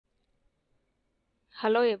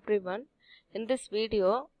Hello everyone. In this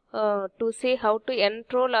video, to see how to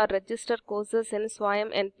enroll or register courses in SWAYAM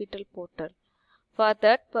NPTEL portal. For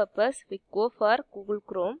that purpose, we go for Google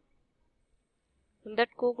Chrome. In that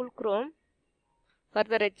Google Chrome, for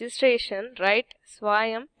the registration, write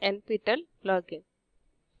SWAYAM NPTEL login.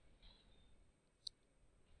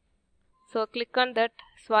 So click on that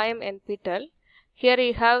SWAYAM NPTEL. Here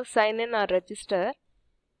you have sign in or register.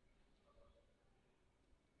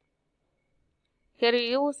 Here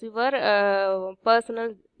you use your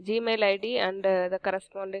personal Gmail ID and the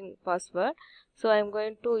corresponding password. So I am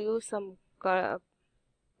going to use some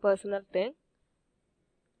personal thing.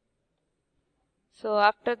 So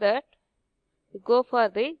after that, we go for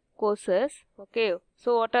the courses. Okay.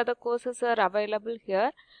 So what are the courses are available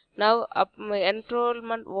here? Now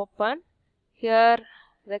enrollment open. Here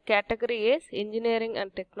the category is engineering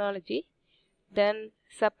and technology. Then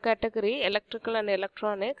subcategory electrical and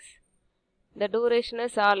electronics. The duration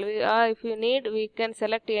is all. If you need, we can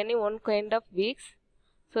select any one kind of weeks.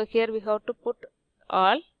 So here we have to put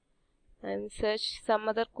all and search some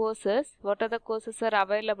other courses. What are the courses are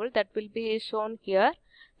available, that will be shown here.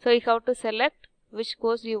 So you have to select which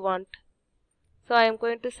course you want. So I am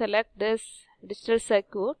going to select this digital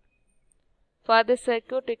circuit. For this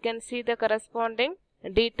circuit, you can see the corresponding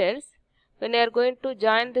details. When you are going to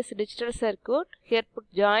join this digital circuit, here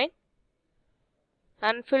put join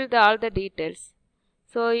and fill all the details.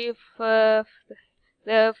 So if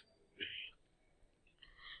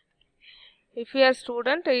you are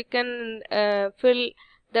student, you can fill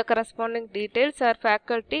the corresponding details, or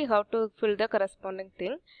faculty, how to fill the corresponding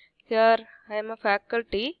thing. Here I am a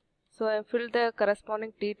faculty, so I fill the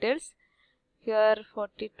corresponding details. Here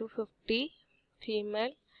 40 to 50,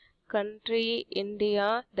 female, country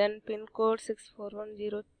India, then pin code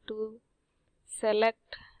 64102,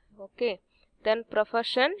 select. Okay. Then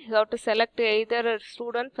profession, you have to select either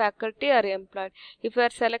student, faculty or employed. If you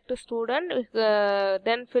are select student,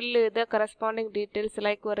 then fill the corresponding details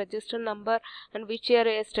like your register number and which year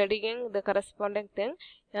you are studying, the corresponding thing.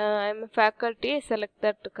 I am a faculty, select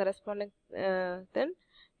that corresponding thing.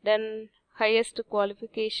 Then highest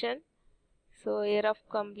qualification, so year of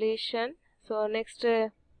completion. So next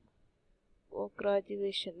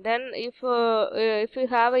graduation. Then if you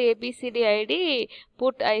have a ABCD ID,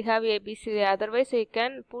 put I have ABCD. Otherwise you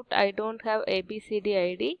can put I don't have ABCD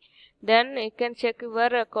ID. Then you can check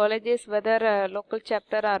your colleges whether local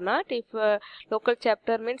chapter or not. If local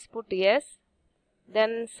chapter means put yes.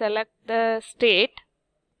 Then select the state.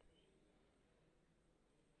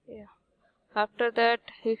 Yeah. After that,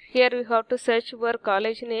 here we have to search your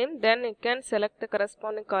college name. Then you can select the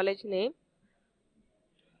corresponding college name.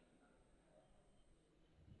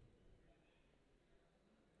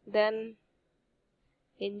 Then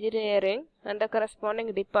engineering and the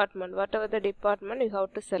corresponding department, whatever the department you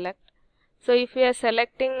have to select. So if you are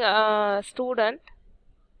selecting student,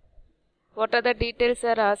 what are the details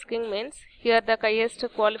are asking means, here the highest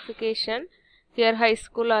qualification, here high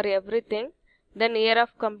school or everything. Then year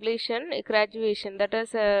of completion, graduation, that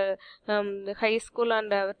is high school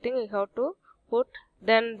and everything you have to put.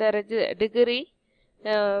 Then the degree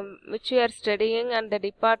which you are studying and the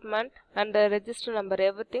department and the register number,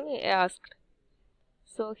 everything asked.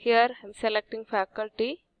 So here I am selecting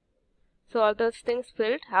faculty. So all those things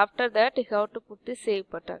filled. After that you have to put the save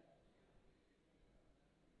button.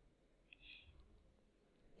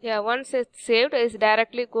 Yeah, once it's saved, is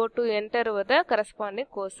directly go to enter over the corresponding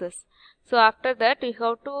courses. So after that you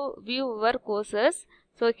have to view your courses.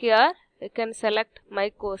 So here you can select my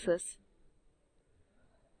courses.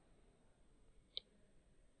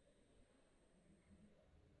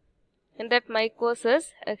 In that my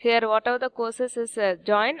courses, here whatever the courses is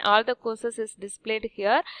join, all the courses is displayed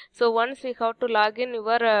here. So once we have to log in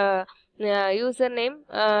your username,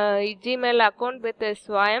 Gmail account with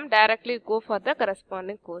SWAYAM, directly go for the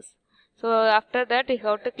corresponding course. So after that you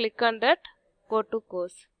have to click on that go to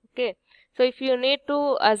course. Okay. So if you need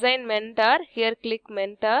to assign mentor, here click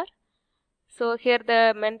mentor. So here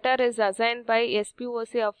the mentor is assigned by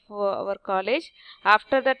SPOC of our college.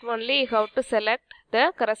 After that only you have to select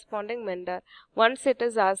the corresponding mentor. Once it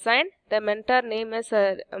is assigned, the mentor name is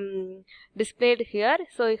displayed here.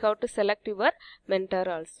 So you have to select your mentor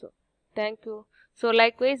also. Thank you. So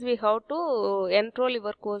likewise we have to enroll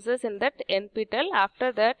your courses in that NPTEL.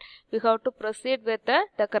 After that we have to proceed with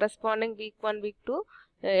the corresponding week 1, week 2,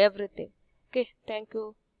 everything. Okay. Thank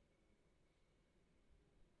you.